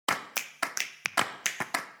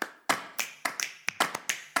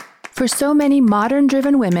For so many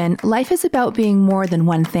modern-driven women, life is about being more than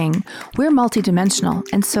one thing. We're multidimensional,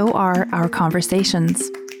 and so are our conversations.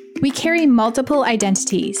 We carry multiple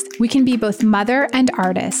identities. We can be both mother and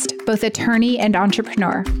artist, both attorney and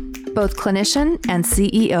entrepreneur, Both clinician and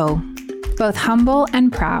CEO. both humble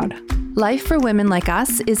and proud. Life for women like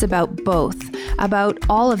us is about both, about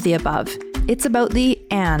all of the above. It's about the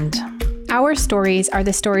and. Our stories are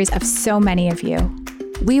the stories of so many of you.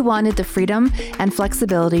 We wanted the freedom and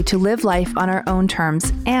flexibility to live life on our own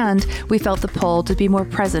terms, and we felt the pull to be more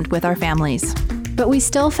present with our families. But we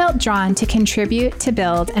still felt drawn to contribute, to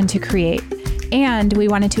build, and to create. And we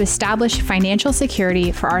wanted to establish financial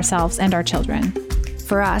security for ourselves and our children.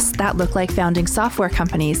 For us, that looked like founding software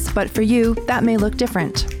companies, but for you, that may look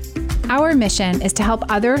different. Our mission is to help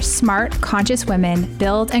other smart, conscious women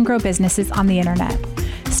build and grow businesses on the internet.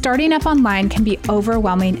 Starting up online can be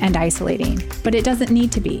overwhelming and isolating, but it doesn't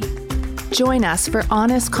need to be. Join us for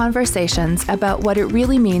honest conversations about what it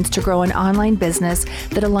really means to grow an online business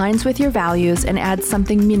that aligns with your values and adds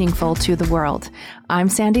something meaningful to the world. I'm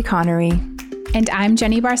Sandy Connery. And I'm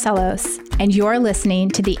Jenny Barcelos, and you're listening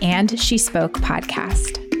to the And She Spoke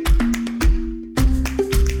podcast.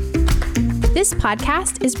 This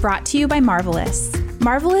podcast is brought to you by Marvelous.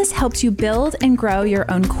 Marvelous helps you build and grow your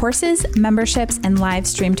own courses, memberships, and live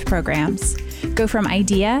streamed programs. Go from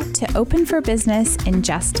idea to open for business in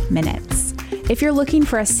just minutes. If you're looking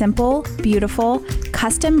for a simple, beautiful,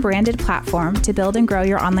 custom branded platform to build and grow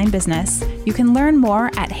your online business, you can learn more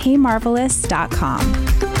at heymarvelous.com.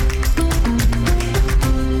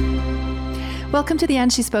 Welcome to the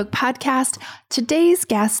And She Spoke podcast. Today's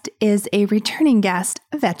guest is a returning guest,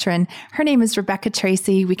 a veteran. Her name is Rebecca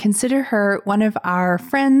Tracey. We consider her one of our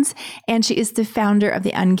friends, and she is the founder of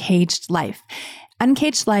the Uncaged Life.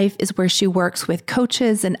 Uncaged Life is where she works with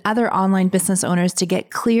coaches and other online business owners to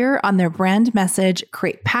get clear on their brand message,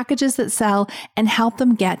 create packages that sell, and help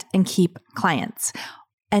them get and keep clients.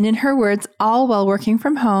 And in her words, all while working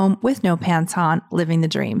from home with no pants on, living the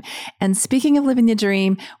dream. And speaking of living the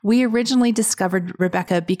dream, we originally discovered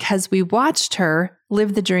Rebecca because we watched her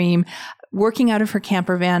live the dream, working out of her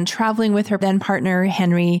camper van, traveling with her then partner,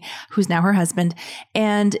 Henry, who's now her husband,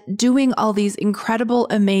 and doing all these incredible,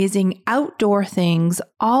 amazing outdoor things,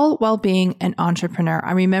 all while being an entrepreneur.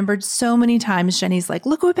 I remembered so many times Jenny's like,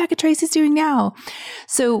 look what Rebecca Tracey's doing now.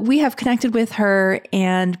 So we have connected with her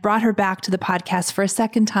and brought her back to the podcast for a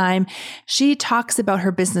second time. She talks about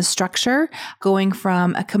her business structure, going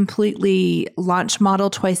from a completely launch model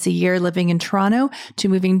twice a year living in Toronto to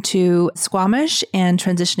moving to Squamish and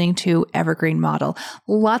transitioning to evergreen model.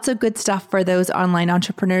 Lots of good stuff for those online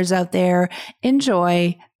entrepreneurs out there.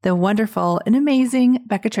 Enjoy the wonderful and amazing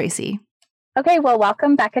Becca Tracey. Okay, well,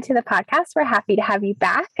 welcome, Becca, to the podcast. We're happy to have you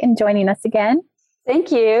back and joining us again.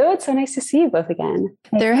 Thank you. It's so nice to see you both again.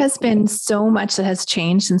 There has been so much that has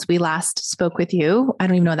changed since we last spoke with you. I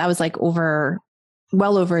don't even know. That was like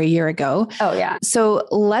well over a year ago. Oh, yeah. So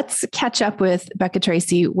let's catch up with Becca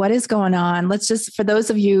Tracey. What is going on? Let's just, for those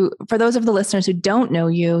of the listeners who don't know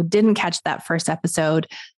you, didn't catch that first episode,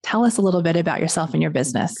 tell us a little bit about yourself and your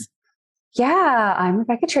business. Yeah, I'm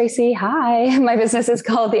Rebecca Tracey. Hi. My business is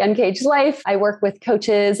called The Uncaged Life. I work with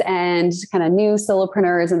coaches and kind of new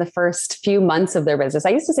solopreneurs in the first few months of their business.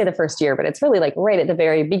 I used to say the first year, but it's really like right at the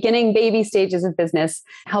very beginning, baby stages of business,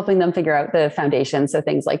 helping them figure out the foundation. So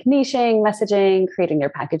things like niching, messaging, creating their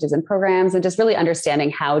packages and programs, and just really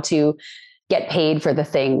understanding how to get paid for the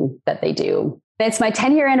thing that they do. It's my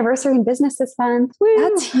 10-year anniversary in business this month. Woo!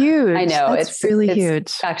 That's huge. I know. It's really huge.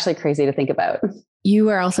 It's actually crazy to think about. You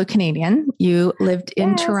are also Canadian. You lived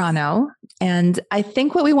in Toronto. And I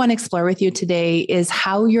think what we want to explore with you today is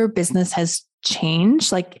how your business has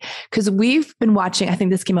changed. Like, because we've been watching, I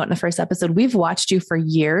think this came out in the first episode. We've watched you for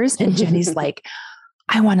years. And Jenny's like,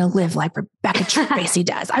 I want to live like Rebecca Tracey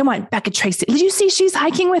does. I want Becca Tracey. Did you see she's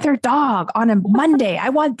hiking with her dog on a Monday? I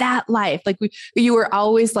want that life. Like you were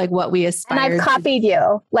always like what we aspired. And I've copied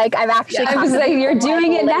you. Like I've actually. I was like, you're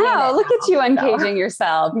doing it now. Look at you uncaging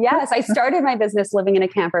yourself. Yes, I started my business living in a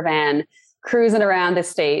camper van, cruising around the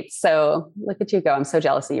States. So look at you go. I'm so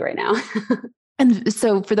jealous of you right now. And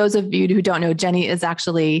so for those of you who don't know, Jenny is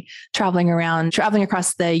actually traveling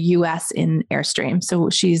across the US in Airstream. So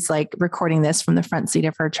she's like recording this from the front seat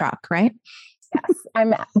of her truck, right? Yes.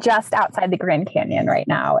 I'm just outside the Grand Canyon right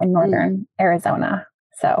now in northern Arizona.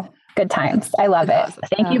 So good times. I love it. Awesome.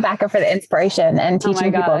 Thank you, Becca, for the inspiration and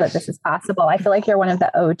teaching people that this is possible. I feel like you're one of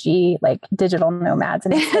the OG like digital nomads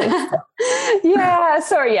in the space. So. Yeah.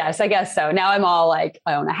 So yes, I guess so. Now I'm all like,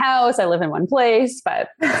 I own a house, I live in one place, but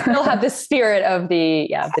still have the spirit of the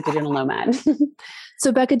digital nomad.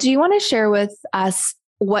 So Becca, do you want to share with us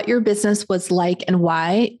what your business was like and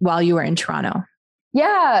why while you were in Toronto?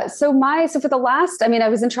 Yeah. So for the last, I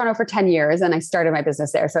was in Toronto for 10 years and I started my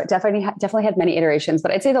business there. So it definitely had many iterations,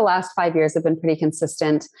 but I'd say the last 5 years have been pretty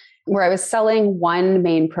consistent, where I was selling one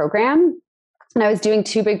main program and I was doing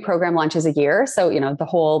 2 big program launches a year. So, the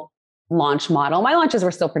whole launch model, my launches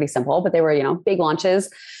were still pretty simple, but they were, big launches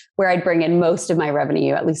where I'd bring in most of my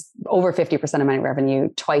revenue, at least over 50% of my revenue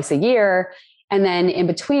twice a year. And then in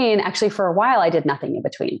between, actually for a while, I did nothing in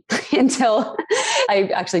between until I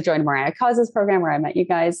actually joined Mariah Cause's program where I met you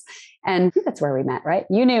guys. And I think that's where we met, right?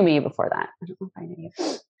 You knew me before that. I don't know if I knew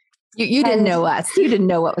you. You didn't know us. You didn't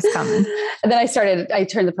know what was coming. And then I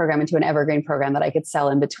turned the program into an evergreen program that I could sell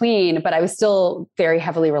in between, but I was still very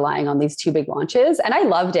heavily relying on these 2 big launches. And I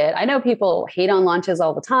loved it. I know people hate on launches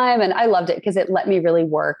all the time. And I loved it because it let me really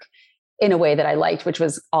work in a way that I liked, which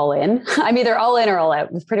was all in. I'm either all in or all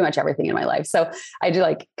out with pretty much everything in my life. So I do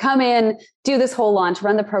come in, do this whole launch,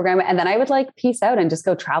 run the program. And then I would peace out and just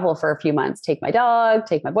go travel for a few months, take my dog,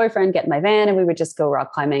 take my boyfriend, get in my van. And we would just go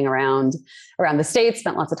rock climbing around the States,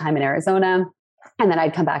 spent lots of time in Arizona. And then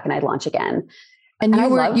I'd come back and I'd launch again. And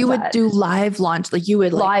you would do live launch, you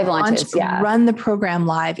would live launches, run the program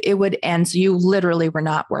live. It would end. So you literally were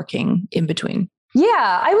not working in between.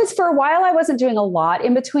 Yeah, for a while, I wasn't doing a lot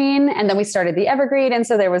in between. And then we started the evergreen. And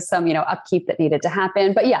so there was some, upkeep that needed to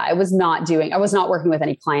happen. But yeah, I was not working with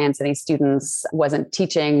any clients, any students, wasn't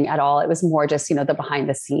teaching at all. It was more just, the behind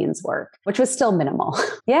the scenes work, which was still minimal.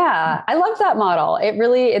 Yeah, I love that model.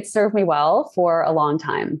 It served me well for a long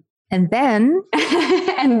time. And then,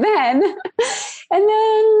 and then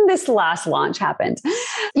this last launch happened.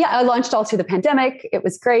 Yeah, I launched all through the pandemic. It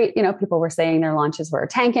was great. People were saying their launches were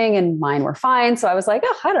tanking and mine were fine. So I was like,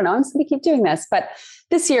 I don't know, I'm just going to keep doing this. But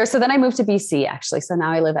this year, so then I moved to BC actually. So now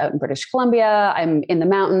I live out in British Columbia. I'm in the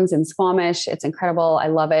mountains in Squamish. It's incredible. I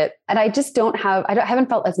love it. And I just haven't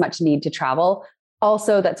felt as much need to travel.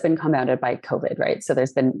 Also, that's been compounded by COVID, right? So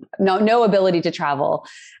there's been no ability to travel,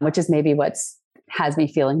 which is maybe has me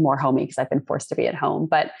feeling more homey because I've been forced to be at home.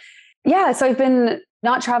 But yeah, so I've been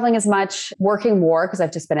not traveling as much, working more because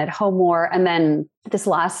I've just been at home more. And then this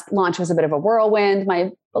last launch was a bit of a whirlwind. My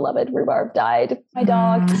beloved Rhubarb died, my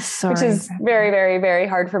dog, which is very, very, very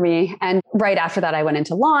hard for me. And right after that, I went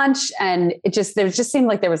into launch and there just seemed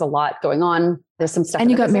like there was a lot going on. There's some stuff. And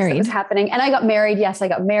you got married. That was happening. And I got married. Yes, I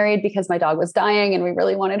got married because my dog was dying and we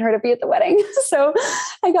really wanted her to be at the wedding. So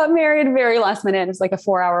I got married very last minute. It was like a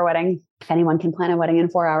 4-hour wedding. If anyone can plan a wedding in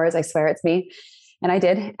 4 hours, I swear it's me. And I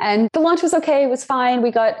did. And the launch was okay. It was fine.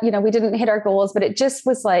 We got, we didn't hit our goals, but it just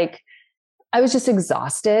was I was just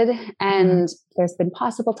exhausted. And there's been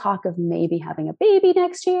possible talk of maybe having a baby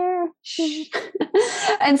next year.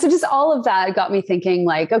 And so just all of that got me thinking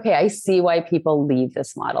okay, I see why people leave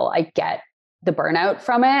this model. I get the burnout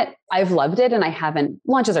from it. I've loved it. And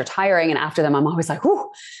launches are tiring. And after them, I'm always like, whoo,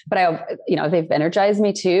 but they've energized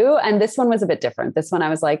me too. And this one was a bit different. This one, I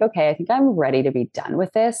was like, okay, I think I'm ready to be done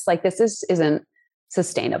with this. This isn't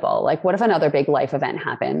sustainable. What if another big life event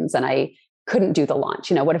happens and I couldn't do the launch?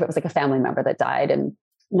 What if it was a family member that died and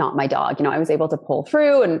not my dog? I was able to pull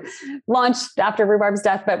through and launch after Rhubarb's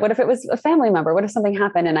death, but what if it was a family member? What if something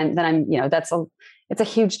happened? And it's a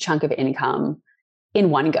huge chunk of income in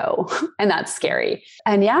one go. And that's scary.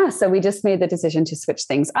 And yeah, so we just made the decision to switch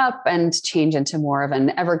things up and change into more of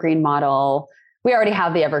an evergreen model. We already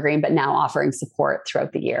have the evergreen, but now offering support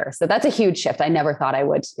throughout the year. So that's a huge shift. I never thought I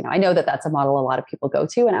would, I know that that's a model a lot of people go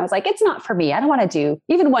to. And I was like, it's not for me. I don't want to do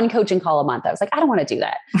even one coaching call a month. I was like, I don't want to do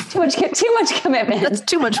that. Too much commitment. That's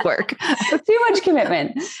too much work. Too much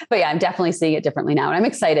commitment. But yeah, I'm definitely seeing it differently now. And I'm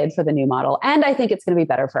excited for the new model. And I think it's going to be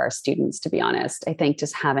better for our students, to be honest. I think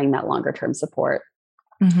just having that longer term support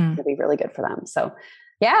will be really good for them. So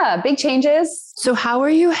yeah, big changes. So how are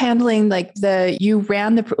you handling you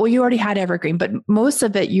already had Evergreen, but most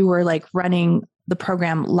of it you were running the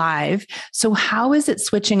program live. So how is it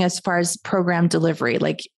switching as far as program delivery?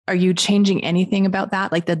 Are you changing anything about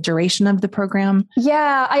that? The duration of the program?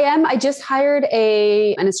 Yeah, I am. I just hired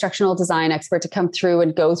an instructional design expert to come through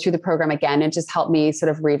and go through the program again and just help me sort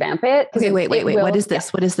of revamp it. Okay, wait. What is this?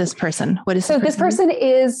 Yeah. What is this person? This person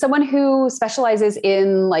is someone who specializes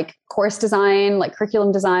in course design,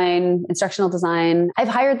 curriculum design, instructional design. I've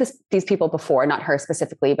hired these people before, not her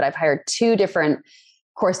specifically, but I've hired 2 different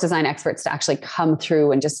course design experts to actually come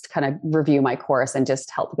through and just kind of review my course and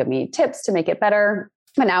just help give me tips to make it better.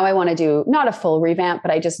 But now I want to do not a full revamp,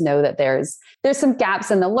 but I just know that there's some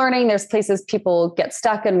gaps in the learning. There's places people get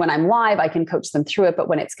stuck. And when I'm live, I can coach them through it. But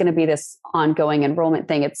when it's going to be this ongoing enrollment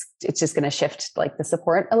thing, it's just going to shift the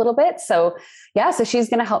support a little bit. So yeah, so she's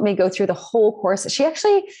going to help me go through the whole course. She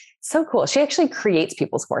actually so cool. She actually creates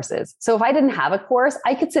people's courses. So if I didn't have a course,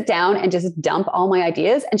 I could sit down and just dump all my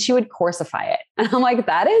ideas and she would coursify it. And I'm like,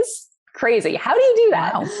 that is crazy. How do you do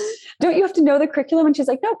that? Wow. Don't you have to know the curriculum? And she's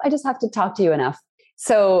like, nope, I just have to talk to you enough.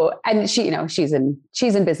 So, and she, she's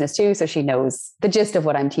in business too. So she knows the gist of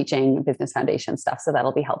what I'm teaching, business foundation stuff. So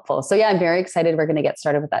that'll be helpful. So yeah, I'm very excited. We're going to get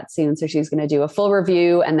started with that soon. So she's going to do a full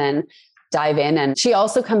review and then dive in. And she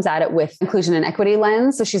also comes at it with inclusion and equity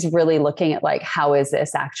lens. So she's really looking at like, how is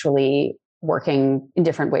this actually working in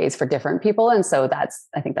different ways for different people? And so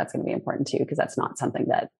I think that's going to be important too, because that's not something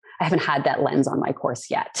that I haven't had that lens on my course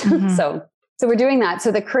yet. Mm-hmm. So we're doing that.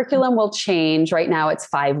 So the curriculum will change. Right now it's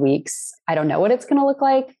 5 weeks. I don't know what it's going to look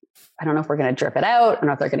like. I don't know if we're going to drip it out. I don't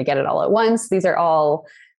know if they're going to get it all at once. These are all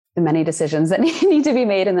the many decisions that need to be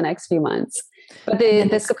made in the next few months. But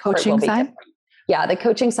the coaching side? Yeah, the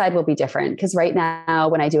coaching side will be different because right now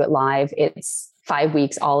when I do it live, it's 5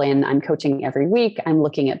 weeks all in. I'm coaching every week. I'm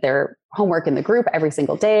looking at their homework in the group every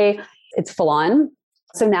single day. It's full on.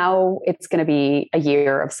 So now it's going to be a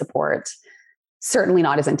year of support. Certainly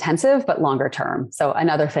not as intensive, but longer term. So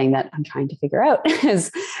another thing that I'm trying to figure out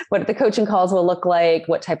is what the coaching calls will look like,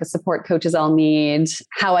 what type of support coaches I'll need,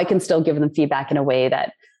 how I can still give them feedback in a way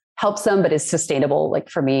that helps them, but is sustainable, like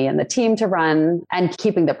for me and the team to run, and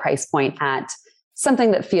keeping the price point at something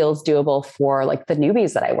that feels doable for like the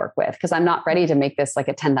newbies that I work with. Cause I'm not ready to make this like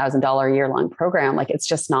a $10,000 year-long program. Like it's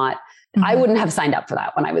just not, I wouldn't have signed up for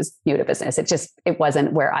that when I was new to business. It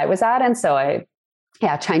wasn't where I was at. And so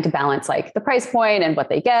trying to balance like the price point and what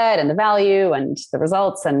they get and the value and the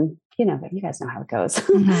results. And, you guys know how it goes.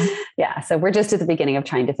 Mm-hmm. Yeah. So we're just at the beginning of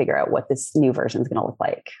trying to figure out what this new version is going to look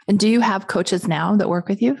like. And do you have coaches now that work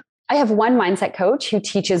with you? I have one mindset coach who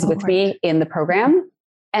teaches with me in the program.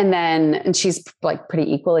 And she's like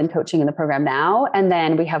pretty equal in coaching in the program now. And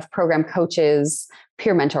then we have program coaches,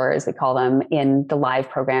 peer mentors, we call them, in the live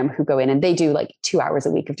program who go in and they do like 2 hours a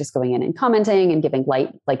week of just going in and commenting and giving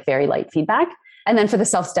very light feedback. And then for the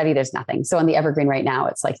self-study, there's nothing. So on the Evergreen right now,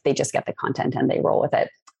 it's like they just get the content and they roll with it.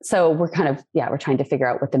 So we're we're trying to figure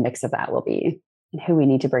out what the mix of that will be and who we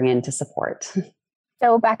need to bring in to support.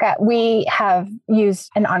 So Becca, we have used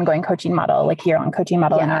an ongoing coaching model, like year-long coaching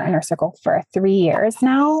model in our inner circle for 3 years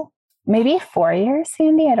now, maybe 4 years,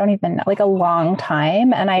 Sandy. I don't even know, like a long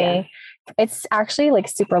time. And it's actually like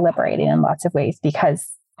super liberating in lots of ways because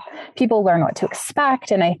people learn what to expect.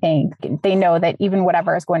 And I think they know that even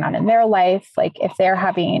whatever is going on in their life, like if they're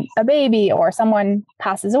having a baby or someone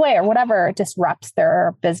passes away or whatever disrupts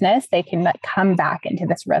their business, they can come back into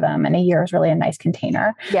this rhythm. And a year is really a nice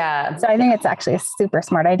container. Yeah. So I think it's actually a super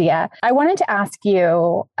smart idea. I wanted to ask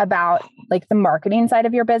you about like the marketing side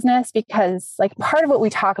of your business, because like part of what we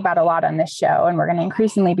talk about a lot on this show, and we're going to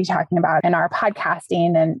increasingly be talking about in our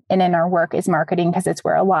podcasting and in our work, is marketing, because it's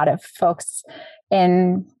where a lot of folks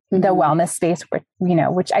in the wellness space,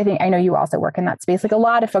 which I know you also work in that space. Like a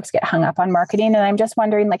lot of folks get hung up on marketing. And I'm just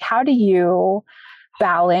wondering, like, how do you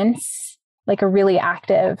balance like a really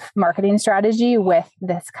active marketing strategy with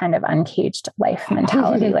this kind of uncaged life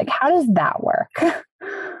mentality? Like, how does that work?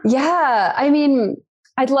 Yeah. I mean,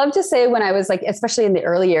 I'd love to say when I was like, especially in the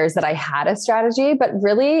early years, that I had a strategy, but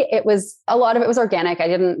really a lot of it was organic.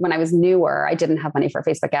 When I was newer, I didn't have money for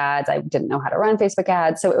Facebook ads. I didn't know how to run Facebook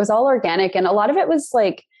ads. So it was all organic. And a lot of it was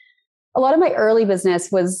like, a lot of my early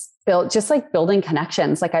business was built just like building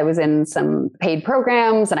connections. Like I was in some paid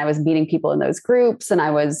programs and I was meeting people in those groups, and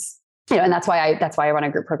I was, and that's why I run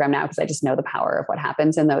a group program now, because I just know the power of what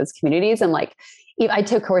happens in those communities. And like, I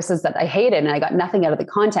took courses that I hated and I got nothing out of the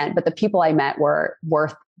content, but the people I met were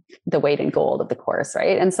worth the weight in gold of the course.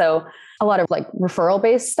 Right. And so a lot of like referral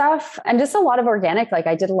based stuff and just a lot of organic. Like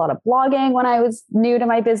I did a lot of blogging when I was new to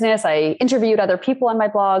my business. I interviewed other people on my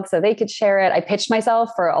blog so they could share it. I pitched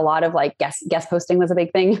myself for a lot of like guest posting was a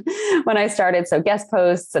big thing when I started. So guest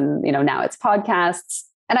posts, and now it's podcasts.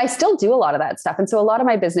 And I still do a lot of that stuff. And so a lot of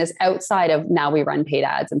my business outside of, now we run paid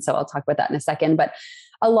ads. And so I'll talk about that in a second. But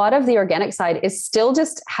a lot of the organic side is still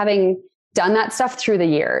just having done that stuff through the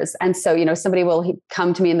years. And so, somebody will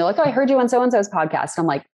come to me and they're like, oh, I heard you on so-and-so's podcast. I'm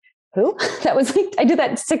like, who? That was like, I did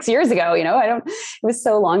that 6 years ago. It was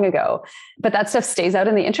so long ago, but that stuff stays out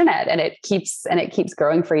in the internet and it keeps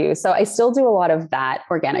growing for you. So I still do a lot of that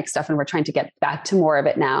organic stuff, and we're trying to get back to more of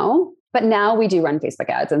it now. But now we do run Facebook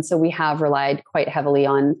ads. And so we have relied quite heavily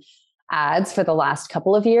on ads for the last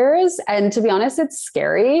couple of years. And to be honest, it's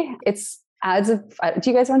scary. ads of, do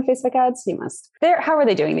you guys run Facebook ads? You must. How are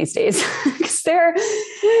they doing these days? Because they're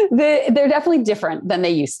definitely different than they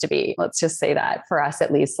used to be. Let's just say that for us,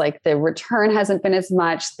 at least, like the return hasn't been as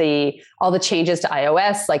much. All the changes to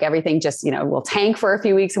iOS, like everything just, will tank for a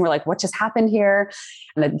few weeks. And we're like, what just happened here?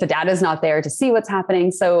 And the data is not there to see what's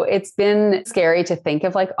happening. So it's been scary to think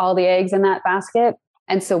of like all the eggs in that basket.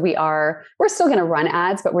 And so we're still going to run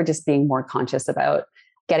ads, but we're just being more conscious about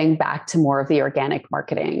getting back to more of the organic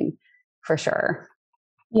marketing for sure.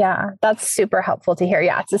 Yeah, that's super helpful to hear.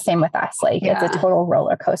 Yeah, it's the same with us. Like it's a total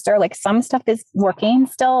roller coaster. Like some stuff is working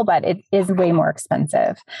still, but it is way more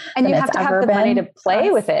expensive. And you have to have the money to play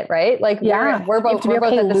with it, right? Like we're both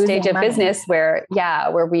at the stage of business where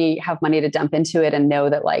we have money to dump into it and know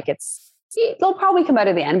that like it'll probably come out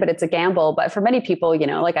at the end, but it's a gamble. But for many people,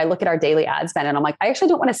 like I look at our daily ad spend and I'm like, I actually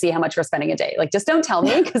don't want to see how much we're spending a day. Like, just don't tell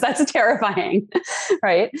me because that's terrifying.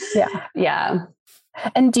 Right. Yeah. Yeah.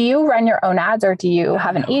 And do you run your own ads or do you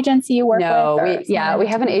have an agency you work with? No, we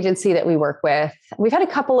have an agency that we work with. We've had a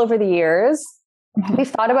couple over the years. Mm-hmm. We've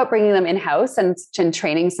thought about bringing them in-house and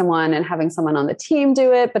training someone and having someone on the team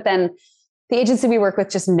do it. But then the agency we work with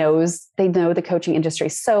just know the coaching industry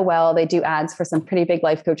so well. They do ads for some pretty big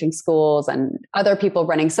life coaching schools and other people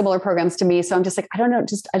running similar programs to me. So I'm just like, I don't know,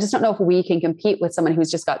 I just don't know if we can compete with someone who's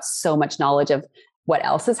just got so much knowledge of what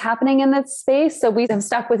else is happening in that space. So we have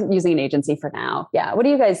stuck with using an agency for now. Yeah. What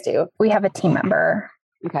do you guys do? We have a team member.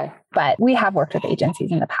 Okay. But we have worked with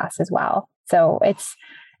agencies in the past as well. So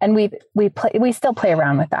we still play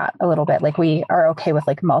around with that a little bit. Like we are okay with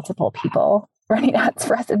like multiple people running ads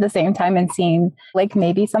for us at the same time and seeing like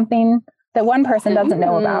maybe something that one person doesn't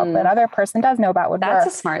know about, but other person does know about would work.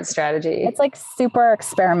 That's a smart strategy. It's like super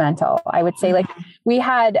experimental. I would say like we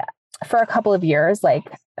had for a couple of years, like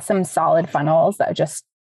some solid funnels that just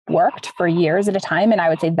worked for years at a time. And I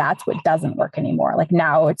would say that's what doesn't work anymore. Like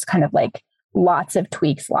now it's kind of like lots of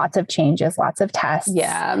tweaks, lots of changes, lots of tests.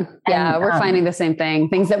 Yeah. Yeah. And, we're finding the same thing.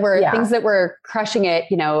 Things that were crushing it,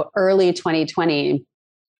 early 2020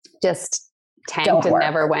 just tanked and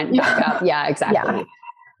never went back up. Yeah, exactly.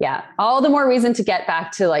 Yeah. All the more reason to get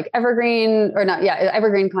back to like evergreen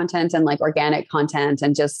content and like organic content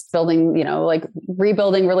and just building, like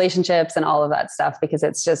rebuilding relationships and all of that stuff, because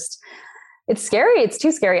it's scary. It's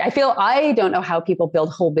too scary. I don't know how people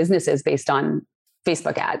build whole businesses based on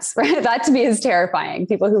Facebook ads, right? That to me is terrifying.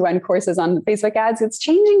 People who run courses on Facebook ads, it's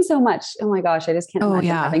changing so much. Oh my gosh. I just can't imagine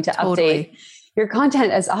having to update your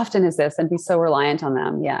content as often as this and be so reliant on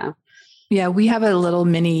them. Yeah. Yeah, we have a little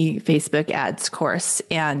mini Facebook ads course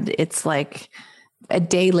and it's like a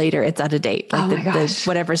day later, it's out of date. Like the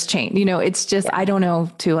whatever's changed, it's just, I don't know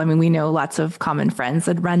too. I mean, we know lots of common friends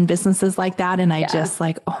that run businesses like that. And I just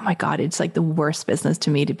like, oh my God, it's like the worst business to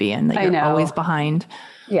me to be in, that you're always behind.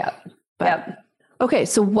 Yeah. Okay.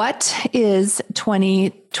 So what is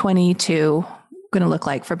 2022 going to look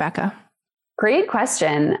like for Becca? Great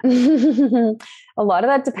question. A lot of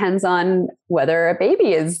that depends on whether a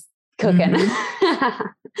baby is cooking.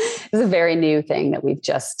 It's a very new thing that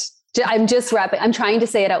I'm trying to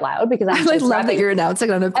say it out loud because I love that you're announcing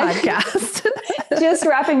on a podcast. Just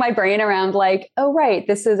wrapping my brain around like, oh, right.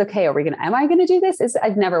 This is okay. Am I going to do this?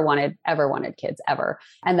 I've never ever wanted kids ever.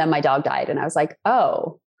 And then my dog died and I was like,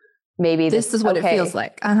 oh, maybe this is what it feels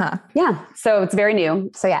like. Yeah. So it's very new.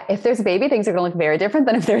 So yeah, if there's a baby, things are going to look very different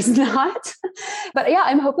than if there's not. But yeah,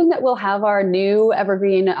 I'm hoping that we'll have our new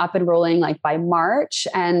evergreen up and rolling like by March,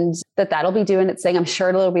 and that'll be doing its thing. I'm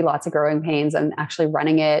sure there'll be lots of growing pains and actually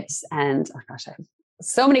running it. And oh gosh, I have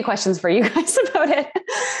so many questions for you guys about it.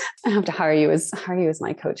 I have to hire you as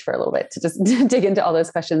my coach for a little bit to just dig into all those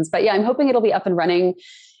questions. But yeah, I'm hoping it'll be up and running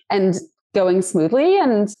and going smoothly.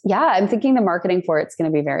 And yeah, I'm thinking the marketing for it's going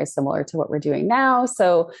to be very similar to what we're doing now.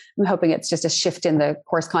 So I'm hoping it's just a shift in the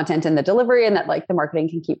course content and the delivery and that like the marketing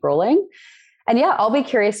can keep rolling. And yeah, I'll be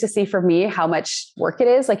curious to see for me how much work it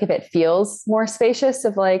is. Like if it feels more spacious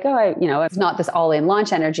of like, it's not this all in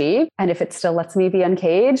launch energy. And if it still lets me be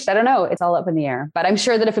uncaged, I don't know. It's all up in the air. But I'm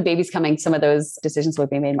sure that if a baby's coming, some of those decisions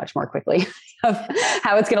would be made much more quickly of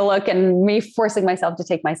how it's going to look, and me forcing myself to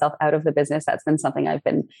take myself out of the business. That's been something I've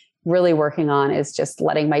been really working on, is just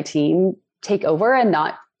letting my team take over and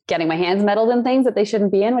not getting my hands meddled in things that they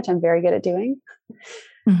shouldn't be in, which I'm very good at doing.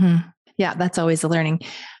 Mm-hmm. Yeah, that's always a learning.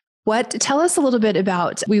 Tell us a little bit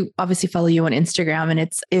about, we obviously follow you on Instagram, and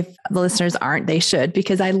if the listeners aren't, they should,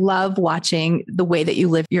 because I love watching the way that you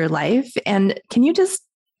live your life. And can you just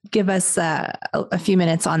give us a few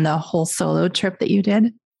minutes on the whole solo trip that you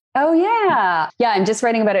did? Oh yeah. Yeah. I'm just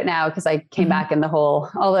writing about it now because I came back and all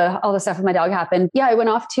the stuff with my dog happened. Yeah. I went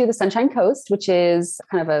off to the Sunshine Coast, which is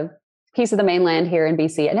kind of piece of the mainland here in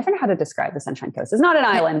BC. I never know how to describe the Sunshine Coast. It's not an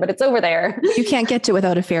island, but it's over there. You can't get to it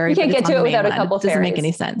without a ferry. You can't get to it without a couple of ferries. Doesn't make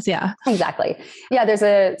any sense. Yeah. Exactly. Yeah. There's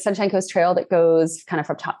a Sunshine Coast trail that goes kind of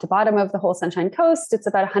from top to bottom of the whole Sunshine Coast. It's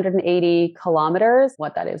about 180 kilometers.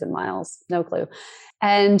 What that is in miles, no clue.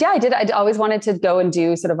 And yeah, I always wanted to go and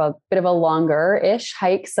do sort of a bit of a longer-ish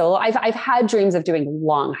hike solo. I've had dreams of doing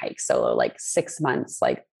long hikes solo, like 6 months,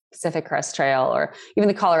 like Pacific Crest Trail, or even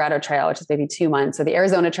the Colorado Trail, which is maybe 2 months, or the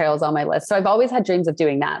Arizona Trail is on my list. So I've always had dreams of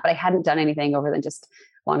doing that, but I hadn't done anything over than just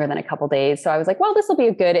longer than a couple of days. So I was like, well, this will be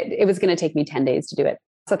it was going to take me 10 days to do it.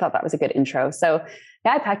 So I thought that was a good intro. So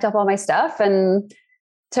yeah, I packed up all my stuff and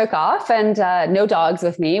took off, and no dogs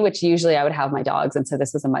with me, which usually I would have my dogs. And so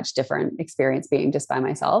this was a much different experience being just by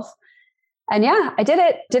myself. And yeah, I did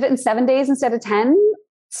it in 7 days instead of 10.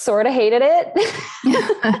 Sort of hated it.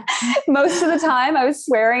 Most of the time I was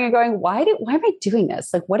swearing and going, why am I doing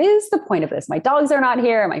this? Like, what is the point of this? My dogs are not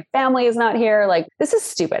here. My family is not here. Like, this is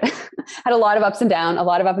stupid. Had a lot of up and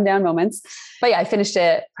down moments, but yeah, I finished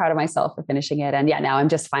it, proud of myself for finishing it. And yeah, now I'm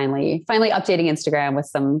just finally updating Instagram with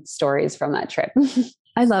some stories from that trip.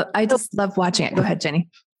 I just love watching it. Go ahead, Jenny.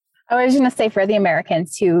 I was going to say, for the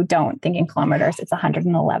Americans who don't think in kilometers, it's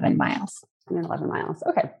 111 miles. 111 miles.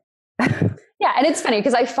 Okay. Yeah. And it's funny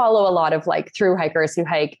because I follow a lot of like through hikers who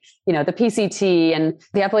hike, the PCT and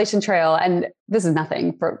the Appalachian Trail. And this is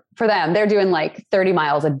nothing for them. They're doing like 30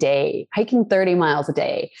 miles a day, hiking 30 miles a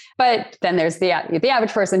day. But then there's the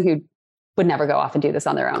average person who would never go off and do this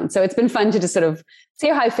on their own. So it's been fun to just sort of see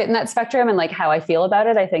how I fit in that spectrum and like how I feel about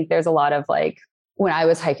it. I think there's a lot of like, when I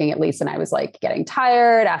was hiking, at least, and I was like getting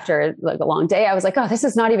tired after like a long day, I was like, oh, this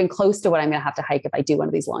is not even close to what I'm going to have to hike if I do one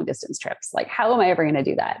of these long distance trips. Like, how am I ever going to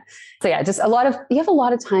do that? So yeah, just you have a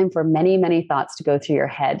lot of time for many, many thoughts to go through your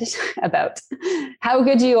head about how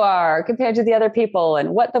good you are compared to the other people and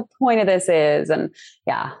what the point of this is. And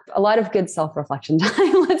yeah, a lot of good self-reflection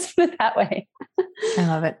time. Let's put it that way. I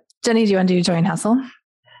love it. Jenny, do you want to do join hustle?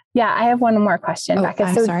 Yeah, I have one more question, Becca.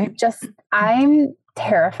 I'm sorry. I'm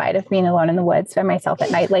terrified of being alone in the woods by myself at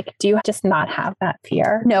night. Like, do you just not have that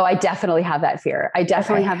fear? No, I definitely have that fear.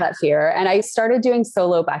 Have that fear. And I started doing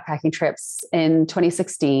solo backpacking trips in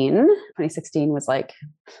 2016. 2016 was like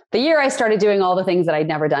the year I started doing all the things that I'd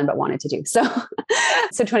never done but wanted to do. So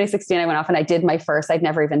 2016, I went off and I did my first, I'd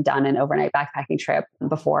never even done an overnight backpacking trip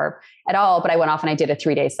before at all, but I went off and I did a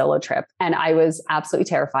 3-day solo trip and I was absolutely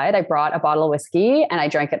terrified. I brought a bottle of whiskey and I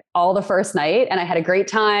drank it all the first night and I had a great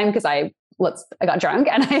time because I got drunk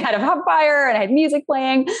and I had a hot fire and I had music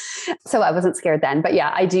playing. So I wasn't scared then, but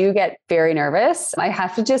yeah, I do get very nervous. I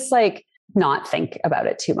have to just like not think about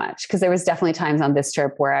it too much. Cause there was definitely times on this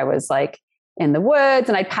trip where I was like in the woods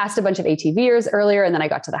and I'd passed a bunch of ATVers earlier. And then I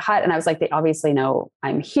got to the hut and I was like, they obviously know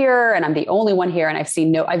I'm here and I'm the only one here. And I've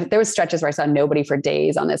seen there was stretches where I saw nobody for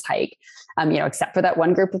days on this hike, except for that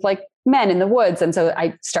one group of like men in the woods. And so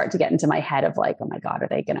I start to get into my head of like, oh my God, are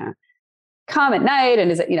they going to come at night?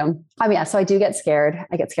 And is it, so I do get scared.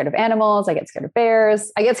 I get scared of animals. I get scared of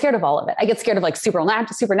bears. I get scared of all of it. I get scared of like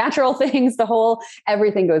supernatural things.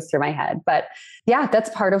 Everything goes through my head. But yeah, that's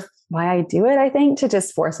part of why I do it, I think, to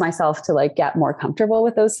just force myself to like get more comfortable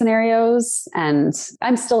with those scenarios. And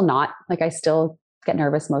I'm still not I still get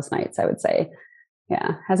nervous most nights, I would say.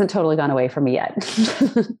 Yeah, hasn't totally gone away from me yet.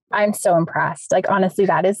 I'm so impressed. Like, honestly,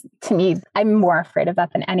 that is, to me, I'm more afraid of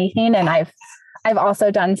that than anything. And I've also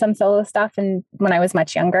done some solo stuff and when I was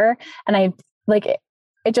much younger and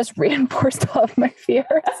it just reinforced all of my fears.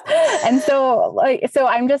 And so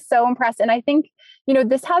I'm just so impressed. And I think,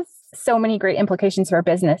 this has so many great implications for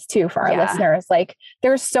business too, for our listeners. Like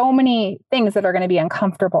there's so many things that are going to be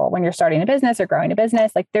uncomfortable when you're starting a business or growing a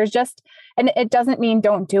business. Like and it doesn't mean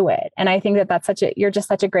don't do it. And I think that you're just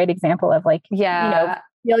such a great example of like,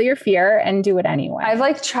 feel your fear and do it anyway. I've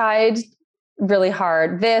like tried really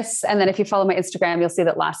hard this. And then if you follow my Instagram, you'll see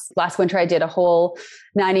that last winter, I did a whole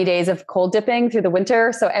 90 days of cold dipping through the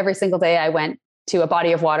winter. So every single day I went to a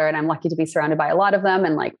body of water and I'm lucky to be surrounded by a lot of them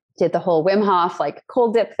and like did the whole Wim Hof, like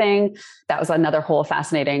cold dip thing. That was another whole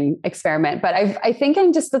fascinating experiment. But I think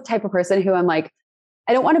I'm just the type of person who I'm like,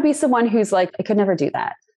 I don't want to be someone who's like, I could never do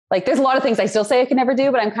that. Like there's a lot of things I still say I can never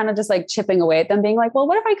do, but I'm kind of just like chipping away at them being like, well,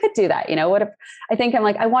 what if I could do that? What if I think I'm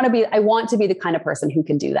like, I want to be the kind of person who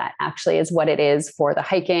can do that actually is what it is for the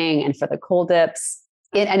hiking and for the cold dips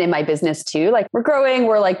and in my business too. Like we're growing,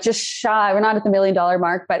 we're like just shy. We're not at the $1 million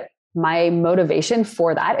mark, but my motivation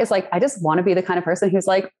for that is like, I just want to be the kind of person who's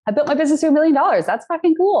like, I built my business to $1 million. That's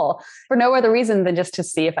fucking cool for no other reason than just to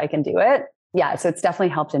see if I can do it. Yeah. So it's definitely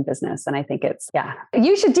helped in business. And I think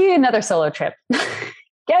you should do another solo trip.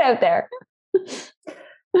 Get out there.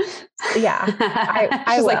 Yeah.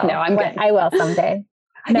 I will. Like, no, I'm good. I will someday.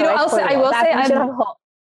 No, I will say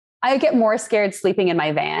I get more scared sleeping in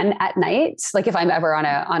my van at night. Like if I'm ever on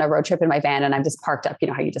a road trip in my van and I'm just parked up,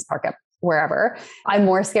 how you just park up wherever. I'm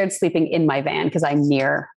more scared sleeping in my van because I'm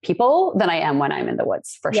near people than I am when I'm in the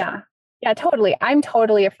woods, for sure. Yeah, totally. I'm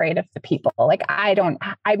totally afraid of the people. Like I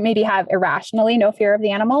maybe have irrationally no fear of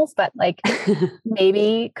the animals, but like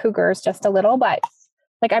maybe cougars just a little, but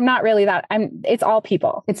like, I'm not really it's all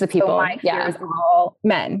people. It's the people. So my fear is all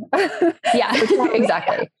men. Yeah,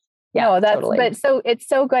 exactly. Yeah, no, that's totally. But so it's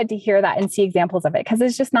so good to hear that and see examples of it because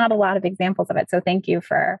there's just not a lot of examples of it. So thank you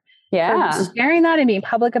for sharing that and being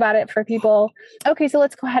public about it for people. Okay, so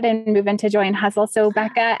let's go ahead and move into Joy and Hustle. So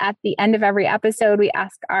Becca, at the end of every episode, we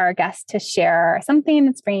ask our guests to share something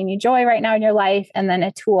that's bringing you joy right now in your life, and then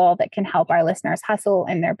a tool that can help our listeners hustle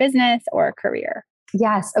in their business or career.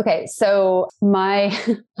 Yes. Okay. So my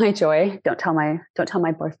joy, don't tell my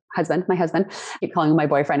husband, I keep calling him my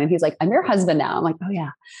boyfriend, and he's like, I'm your husband now. I'm like, oh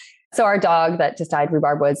yeah. So our dog that just died,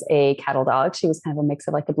 Rhubarb, was a cattle dog. She was kind of a mix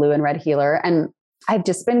of like a blue and red heeler. And I've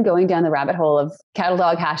just been going down the rabbit hole of cattle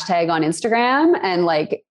dog hashtag on Instagram. And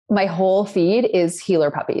like my whole feed is heeler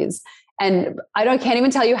puppies. And can't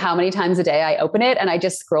even tell you how many times a day I open it and I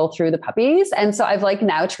just scroll through the puppies. And so I've like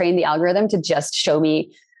now trained the algorithm to just show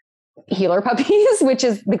me heeler puppies, which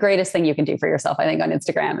is the greatest thing you can do for yourself. I think on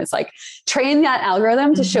Instagram is like train that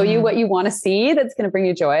algorithm to show you what you want to see. That's going to bring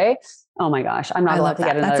you joy. Oh my gosh. I'm not allowed to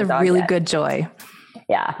get another dog yet. That's a really good joy.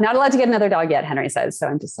 Yeah. Not allowed to get another dog yet, Henry says. So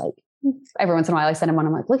I'm just like, every once in a while I send him one.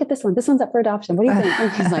 I'm like, look at this one. This one's up for adoption. What do you think?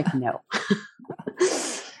 And he's like, no.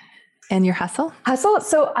 And your hustle?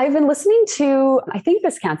 So I've been listening to, I think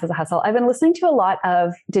this counts as a hustle. I've been listening to a lot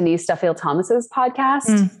of Denise Duffield Thomas's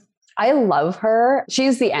podcast. I love her.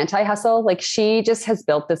 She's the anti-hustle. Like she just has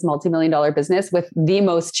built this multi-million-dollar business with the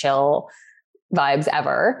most chill vibes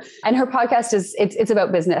ever. And her podcast it's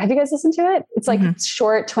about business. Have you guys listened to it? It's like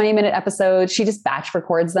short 20-minute episodes. She just batch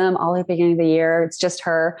records them all at the beginning of the year. It's just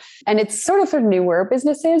her. And it's sort of for newer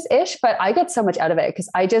businesses ish, but I get so much out of it because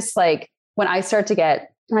I just like, when I start to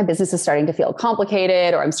get, my business is starting to feel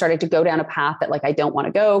complicated, or I'm starting to go down a path that like I don't want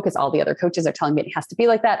to go because all the other coaches are telling me it has to be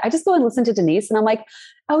like that. I just go and listen to Denise and I'm like,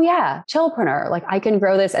 oh yeah, chillpreneur. Like I can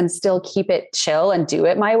grow this and still keep it chill and do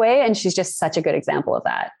it my way. And she's just such a good example of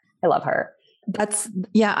that. I love her.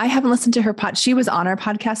 I haven't listened to her she was on our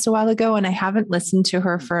podcast a while ago and I haven't listened to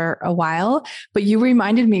her for a while, but you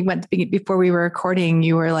reminded me before we were recording,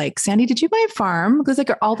 you were like, Sandy, did you buy a farm? Because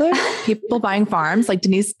like, are all the people buying farms? Like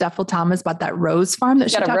Denise Duffield Thomas bought that rose farm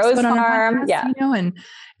that she talks about on her podcast, yeah. And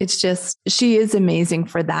it's just, she is amazing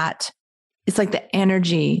for that. It's like the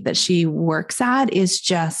energy that she works at is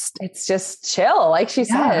just, it's just chill. Like she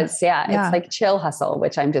says, it's like chill hustle,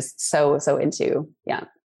 which I'm just so into. Yeah.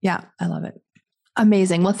 Yeah. I love it.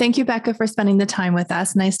 Amazing. Well, thank you, Becca, for spending the time with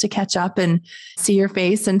us. Nice to catch up and see your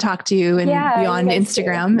face and talk to you and be on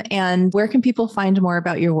Instagram. And where can people find more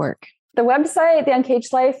about your work? The website, The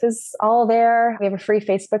Uncaged Life, is all there. We have a free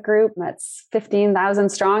Facebook group that's 15,000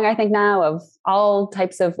 strong, I think now, of all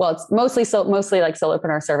types of, well, it's mostly like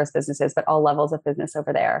solopreneur service businesses, but all levels of business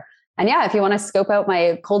over there. And yeah, if you want to scope out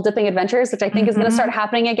my cold dipping adventures, which I think is going to start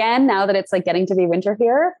happening again now that it's like getting to be winter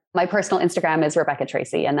here, my personal Instagram is Rebecca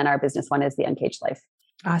Tracey. And then our business one is The Uncaged Life.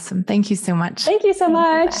 Awesome. Thank you so much. Thank you so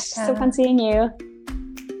much. So fun seeing you.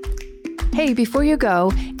 Hey, before you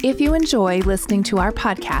go, if you enjoy listening to our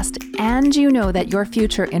podcast and you know that your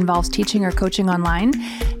future involves teaching or coaching online,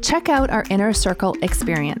 check out our Inner Circle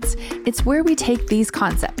experience. It's where we take these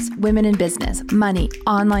concepts, women in business, money,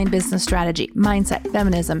 online business strategy, mindset,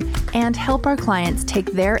 feminism, and help our clients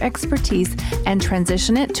take their expertise and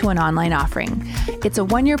transition it to an online offering. It's a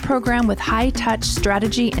 1-year program with high-touch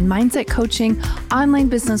strategy and mindset coaching, online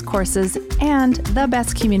business courses, and the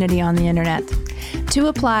best community on the internet. To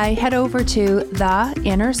apply, head over to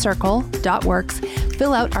theinnercircle.works,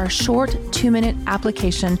 fill out our short 2-minute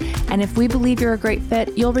application, and if we believe you're a great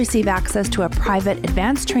fit, you'll receive access to a private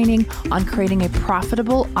advanced training on creating a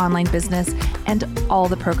profitable online business and all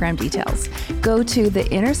the program details. Go to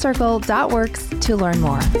theinnercircle.works to learn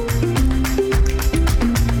more.